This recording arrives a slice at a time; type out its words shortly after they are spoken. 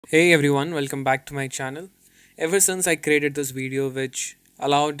Hey everyone, welcome back to my channel. Ever since I created this video which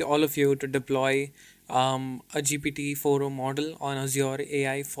allowed all of you to deploy a GPT-4o model on Azure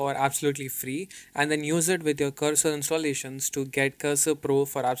AI for absolutely free and then use it with your cursor installations to get Cursor Pro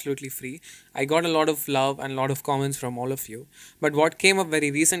for absolutely free, I got a lot of love and a lot of comments from all of you. But what came up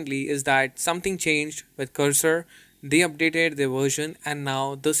very recently is that something changed with Cursor. They updated their version and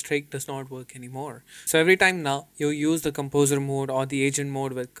now this trick does not work anymore. So every time now you use the composer mode or the agent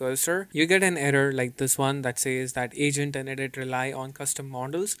mode with cursor, you get an error like this one that says that agent and edit rely on custom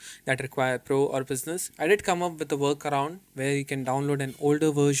models that require pro or business. I did come up with a workaround where you can download an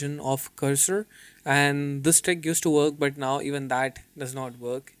older version of cursor, and this trick used to work, but now even that does not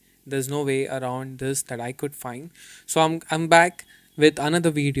work. There's no way around this that I could find. So I'm back with another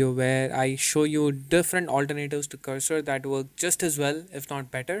video where I show you different alternatives to cursor that work just as well if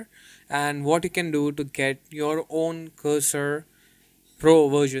not better, and what you can do to get your own cursor pro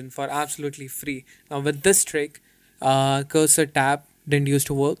version for absolutely free. Now with this trick, cursor tab didn't used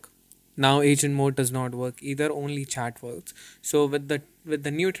to work. Now agent mode does not work either, only chat works. So with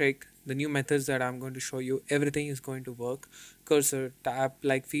the new trick, the new methods that I'm going to show you, everything is going to work. Cursor tab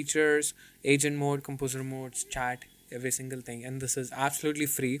like features, agent mode, composer modes, chat, every single thing, and this is absolutely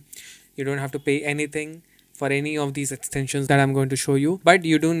free. You don't have to pay anything for any of these extensions that I'm going to show you, but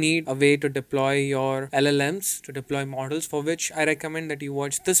you do need a way to deploy your LLMs, to deploy models, for which I recommend that you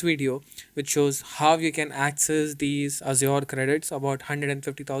watch this video which shows how you can access these Azure credits, about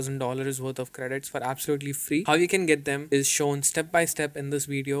 $150,000 worth of credits for absolutely free. How you can get them is shown step by step in this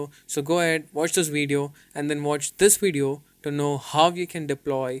video, so go ahead, watch this video and then watch this video to know how you can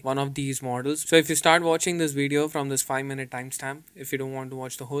deploy one of these models. So if you start watching this video from this 5-minute timestamp, if you don't want to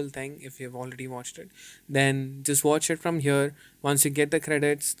watch the whole thing, if you've already watched it, then just watch it from here. Once you get the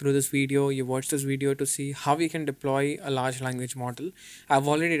credits through this video, you watch this video to see how you can deploy a large language model. I've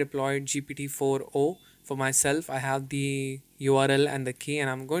already deployed GPT-4o for myself. I have the URL and the key, and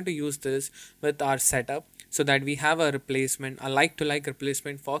I'm going to use this with our setup so that we have a replacement, a like-to-like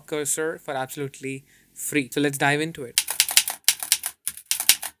replacement for cursor for absolutely free. So let's dive into it.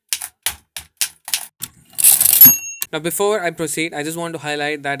 Now before I proceed, I just want to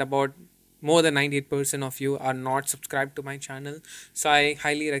highlight that about more than 98% of you are not subscribed to my channel. So I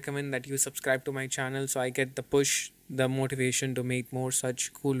highly recommend that you subscribe to my channel so I get the push, the motivation to make more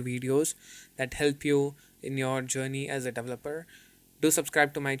such cool videos that help you in your journey as a developer. Do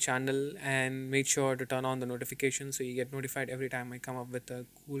subscribe to my channel and make sure to turn on the notifications so you get notified every time I come up with a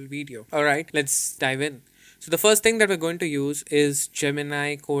cool video. Alright, let's dive in. So the first thing that we're going to use is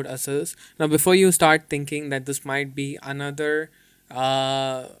Gemini Code Assist. Now before you start thinking that this might be another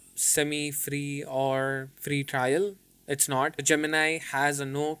semi-free or free trial, it's not. Gemini has a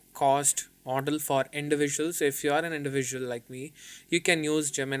no cost model for individuals. So if you are an individual like me, you can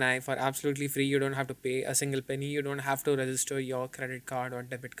use Gemini for absolutely free. You don't have to pay a single penny. You don't have to register your credit card or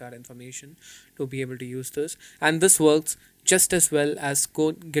debit card information to be able to use this, and this works just as well as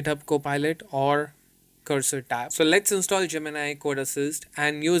GitHub Copilot or Cursor tab. So let's install Gemini Code Assist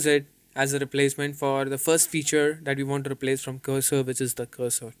and use it as a replacement for the first feature that we want to replace from Cursor, which is the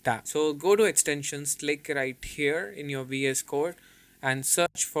Cursor tab. So go to extensions, click right here in your VS Code and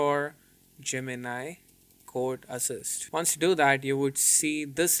search for Gemini Code Assist. Once you do that, you would see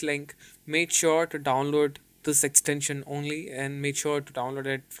this link. Make sure to download this extension only and make sure to download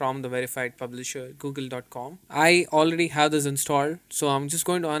it from the verified publisher google.com. I already have this installed, so I'm just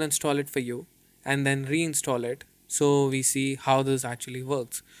going to uninstall it for you and then reinstall it so we see how this actually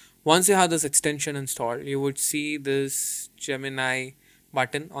works. Once you have this extension installed, you would see this Gemini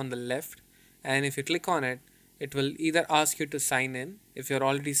button on the left, and if you click on it, it will either ask you to sign in. If you're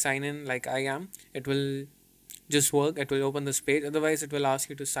already signed in like I am, it will just work. It will open this page. Otherwise, it will ask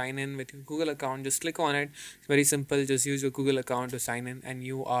you to sign in with your Google account. Just click on it. It's very simple. Just use your Google account to sign in and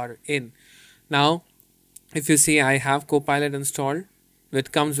you are in. Now, if you see, I have Copilot installed.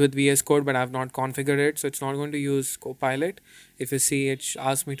 It comes with VS Code, but I have not configured it, so it's not going to use Copilot. If you see, it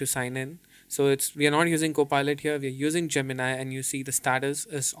asks me to sign in. So we are not using Copilot here, we are using Gemini, and you see the status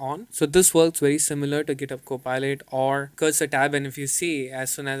is on. So this works very similar to GitHub Copilot or Cursor tab, and if you see,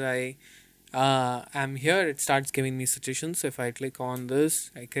 as soon as I am here, it starts giving me suggestions. So if I click on this,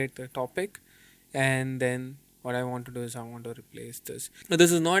 I create the topic, and then what I want to do is I want to replace this. Now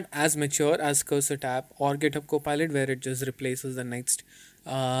this is not as mature as Cursor tab or GitHub Copilot, where it just replaces the next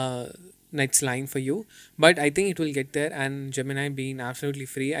line for you, but I think it will get there. And Gemini being absolutely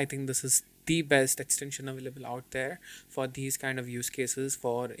free, I think this is the best extension available out there for these kind of use cases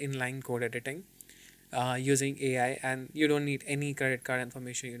for inline code editing using AI, and you don't need any credit card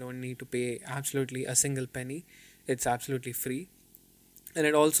information. You don't need to pay absolutely a single penny. It's absolutely free. and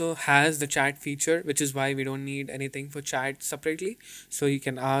it also has the chat feature, which is why we don't need anything for chat separately. So you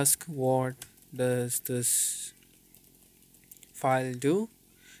can ask, what does this file do,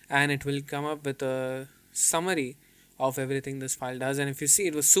 and it will come up with a summary of everything this file does. And if you see,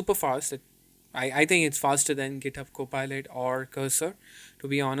 it was super fast. I think it's faster than GitHub Copilot or Cursor, to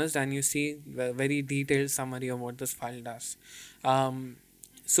be honest. And you see a very detailed summary of what this file does.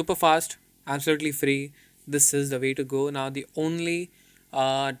 Super fast, absolutely free. This is the way to go. Now the only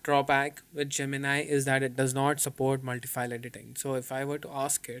drawback with Gemini is that it does not support multi-file editing. So if I were to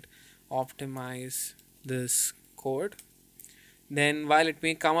ask it, optimize this code, then while it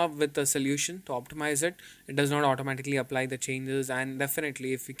may come up with a solution to optimize it, it does not automatically apply the changes. And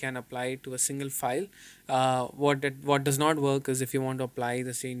definitely if we can apply it to a single file, what does not work is if you want to apply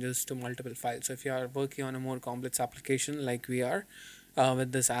the changes to multiple files. So if you are working on a more complex application like we are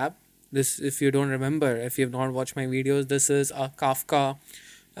with this app, this, if you don't remember, if you have not watched my videos, this is a Kafka,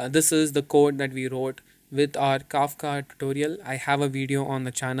 this is the code that we wrote with our Kafka tutorial. I have a video on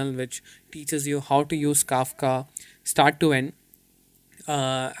the channel which teaches you how to use Kafka start to end.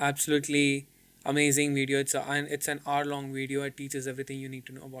 Absolutely amazing video. It's an hour-long video. It teaches everything you need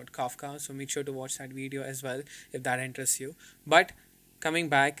to know about Kafka. So make sure to watch that video as well if that interests you. But coming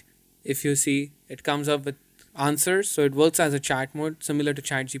back, if you see, it comes up with answers. So it works as a chat mode similar to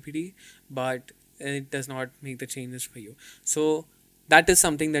ChatGPT, but it does not make the changes for you. So that is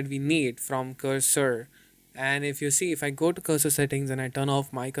something that we need from Cursor. And if you see, if I go to Cursor settings and I turn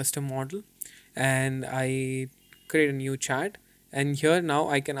off my custom model and I create a new chat, and here now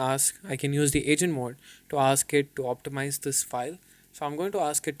I can use the agent mode to ask it to optimize this file. So I'm going to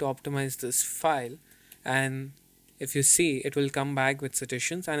ask it to optimize this file, and if you see, it will come back with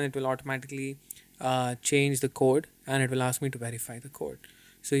suggestions and it will automatically change the code, and it will ask me to verify the code.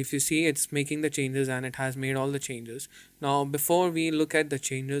 So if you see, it's making the changes and it has made all the changes. Now before we look at the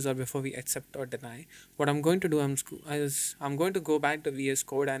changes or before we accept or deny, what I'm going to do is I'm going to go back to VS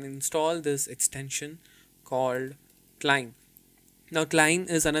Code and install this extension called Climb. Now Climb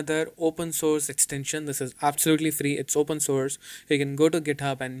is another open source extension. This is absolutely free. It's open source. You can go to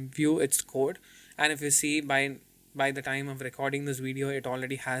GitHub and view its code. And if you see, by the time of recording this video, it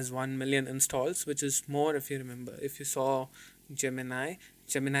already has 1 million installs, which is more. If you remember, if you saw Gemini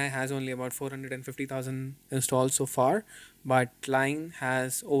has only about 450,000 installs so far, but Climb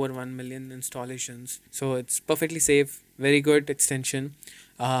has over 1 million installations. So it's perfectly safe, very good extension.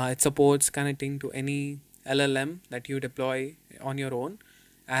 It supports connecting to any LLM that you deploy on your own,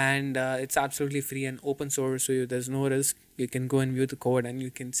 and it's absolutely free and open source, so there's no risk. You can go and view the code and you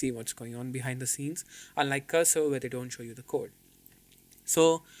can see what's going on behind the scenes, unlike Cursor where they don't show you the code.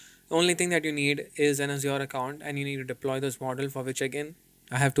 So the only thing that you need is an Azure account, and you need to deploy this model, for which again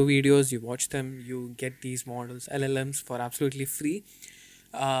I have 2 videos. You watch them, you get these models, LLMs, for absolutely free.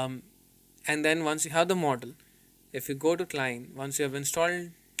 And then once you have the model, if you go to Climb, once you have installed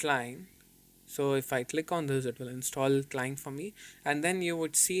Climb, so if I click on this, it will install Climb for me, and then you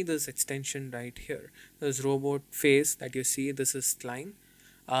would see this extension right here, this robot face that you see. This is Climb.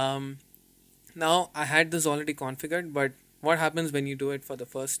 Now I had this already configured, but what happens when you do it for the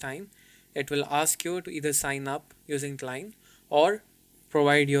first time? It will ask you to either sign up using Climb or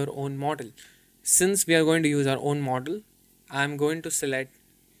provide your own model. Since we are going to use our own model, I'm going to select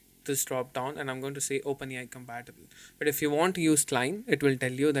this drop down and I'm going to say OpenAI compatible. But if you want to use Climb, it will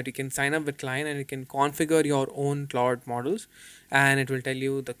tell you that you can sign up with Climb and you can configure your own Claude models, and it will tell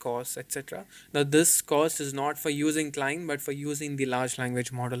you the cost, etc. Now this cost is not for using Climb but for using the large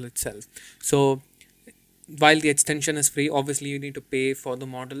language model itself. So while the extension is free, obviously you need to pay for the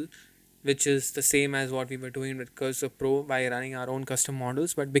model, which is the same as what we were doing with Cursor Pro by running our own custom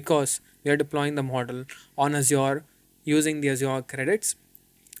models. But because we are deploying the model on Azure using the Azure credits,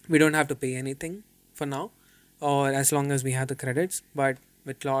 we don't have to pay anything for now, or as long as we have the credits. But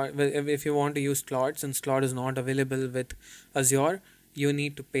with Claude, if you want to use Claude, since Claude is not available with Azure, you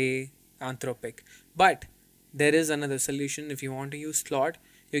need to pay Anthropic. But there is another solution. If you want to use Claude,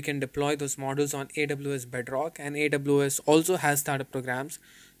 you can deploy those models on AWS Bedrock, and AWS also has startup programs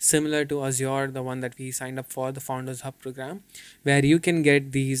similar to Azure, the one that we signed up for, the Founders Hub program, where you can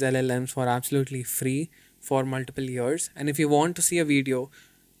get these LLMs for absolutely free for multiple years. And if you want to see a video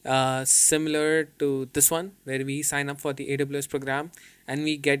similar to this one, where we sign up for the AWS program and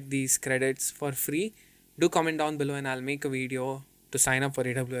we get these credits for free, do comment down below and I'll make a video to sign up for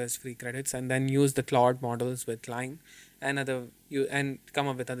AWS free credits and then use the Claude models with Climb and come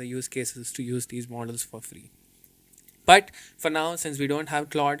up with other use cases to use these models for free. But for now, since we don't have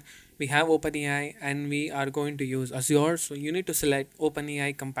Claude, we have OpenAI and we are going to use Azure. So you need to select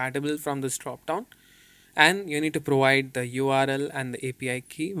OpenAI compatible from this drop down, and you need to provide the URL and the API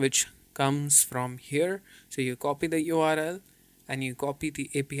key, which comes from here. So you copy the URL and you copy the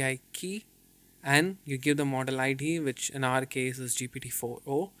API key, and you give the model ID, which in our case is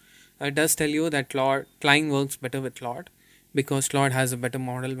GPT-4o. It does tell you that Clang works better with Claude, because Claude has a better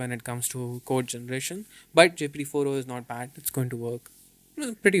model when it comes to code generation, but GPT-4o is not bad. It's going to work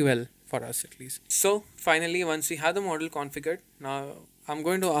pretty well for us at least. So finally, once we have the model configured, now I'm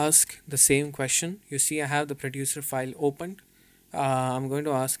going to ask the same question. You see I have the producer file opened. I'm going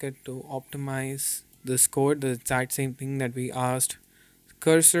to ask it to optimize this code, the exact same thing that we asked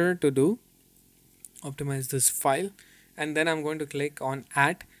Cursor to do, optimize this file, and then I'm going to click on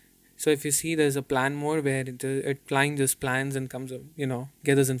add. So if you see, there's a plan mode where it Clang just plans and comes up,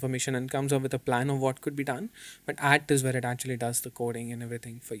 gathers information and comes up with a plan of what could be done. But add is where it actually does the coding and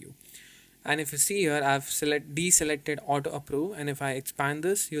everything for you. And if you see here, I've deselected auto approve, and if I expand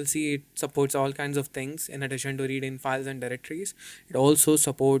this, you'll see it supports all kinds of things in addition to reading files and directories. It also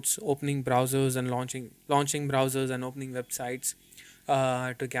supports opening browsers and launching browsers and opening websites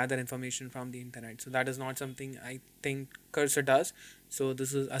to gather information from the internet. So that is not something I think Cursor does. So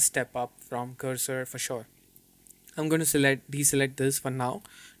this is a step up from Cursor for sure. I'm going to deselect this for now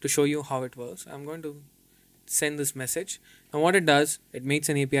to show you how it works. I'm going to send this message, and what it does, it makes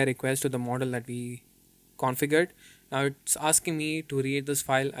an API request to the model that we configured. Now it's asking me to read this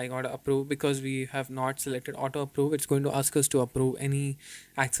file. I gotta approve because we have not selected auto approve. It's going to ask us to approve any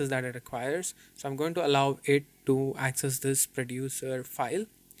access that it requires. So I'm going to allow it to access this producer file,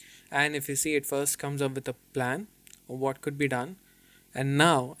 and if you see, it first comes up with a plan of what could be done. And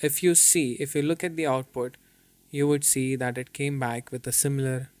now if you look at the output, you would see that it came back with a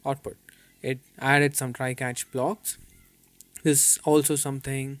similar output. It added some try-catch blocks. This also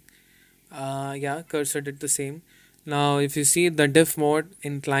something, Cursor did the same. Now if you see the diff mode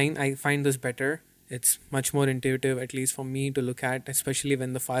in Clang, I find this better. It's much more intuitive, at least for me to look at, especially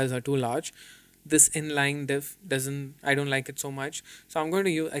when the files are too large. This inline diff I don't like it so much. So I'm going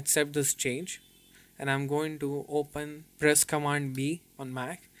to accept this change, and I'm going to press Command B on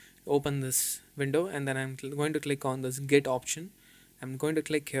Mac, open this window, and then I'm going to click on this Git option. I'm going to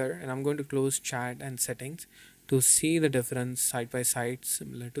click here, and I'm going to close chat and settings to see the difference side by side,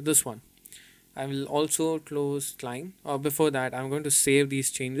 similar to this one. I will also close Clang. Before that, I'm going to save these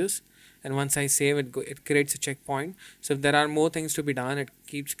changes, and once I save it, it creates a checkpoint. So if there are more things to be done, it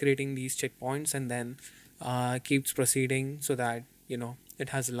keeps creating these checkpoints and then keeps proceeding, so that it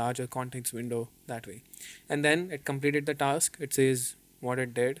has a larger context window that way. And then it completed the task. It says what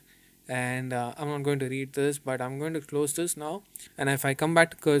it did. And I'm not going to read this, but I'm going to close this now. And if I come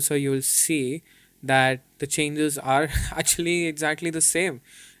back to Cursor, you will see that the changes are actually exactly the same.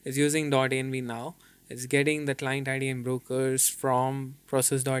 It's using .env now. It's getting the client ID and brokers from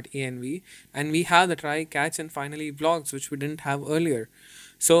process.env, and we have the try, catch, and finally blocks, which we didn't have earlier.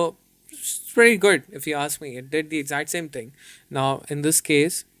 So it's pretty good if you ask me. It did the exact same thing. Now in this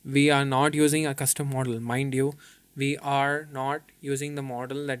case, we are not using a custom model, mind you. We are not using the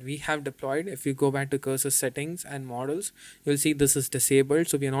model that we have deployed. If you go back to Cursor settings and models, you'll see this is disabled.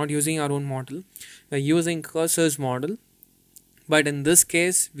 So we are not using our own model. We're using Cursor's model. But in this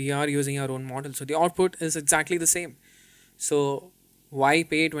case, we are using our own model. So the output is exactly the same. So why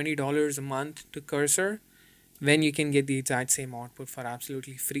pay $20 a month to Cursor when you can get the exact same output for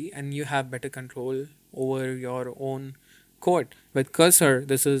absolutely free, and you have better control over your own code? With Cursor,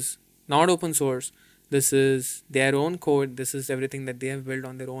 this is not open source. This is their own code. This is everything that they have built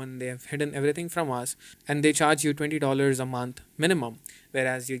on their own. They have hidden everything from us, and they charge you $20 a month minimum,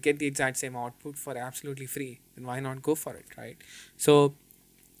 whereas you get the exact same output for absolutely free. Then why not go for it, right? So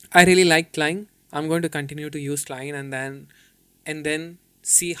I really like Clang. I'm going to continue to use Clang and then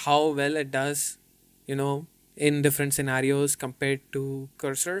see how well it does, in different scenarios compared to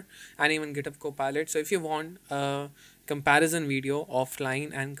Cursor and even GitHub Copilot. So if you want a comparison video of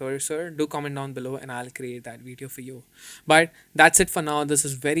Clang and Cursor, do comment down below and I'll create that video for you. But that's it for now. This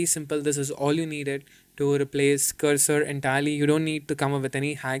is very simple. This is all you needed to replace Cursor entirely. You don't need to come up with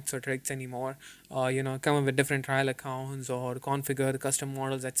any hacks or tricks anymore, or come up with different trial accounts or configure custom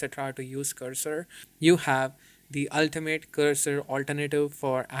models, etc. to use Cursor. You have the ultimate Cursor alternative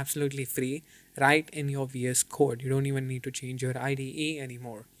for absolutely free right in your VS Code. You don't even need to change your IDE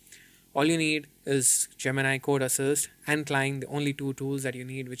anymore. All you need is Gemini Code Assist and Clang, the only two tools that you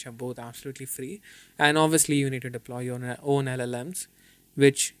need, which are both absolutely free. And obviously you need to deploy your own LLMs,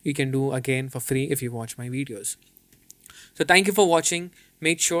 which you can do again for free if you watch my videos. So thank you for watching.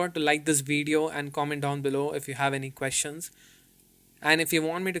 Make sure to like this video and comment down below if you have any questions. And if you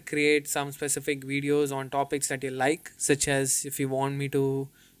want me to create some specific videos on topics that you like, such as if you want me to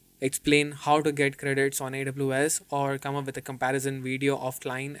explain how to get credits on AWS, or come up with a comparison video of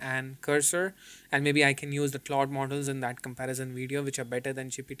Klein and Cursor, and maybe I can use the Claude models in that comparison video, which are better than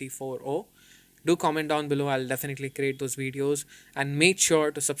GPT-4o. Do comment down below. I'll definitely create those videos, and make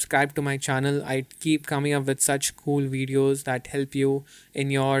sure to subscribe to my channel. I keep coming up with such cool videos that help you in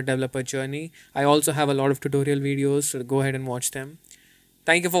your developer journey. I also have a lot of tutorial videos, so go ahead and watch them.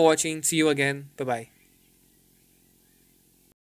 Thank you for watching. See you again. Bye bye.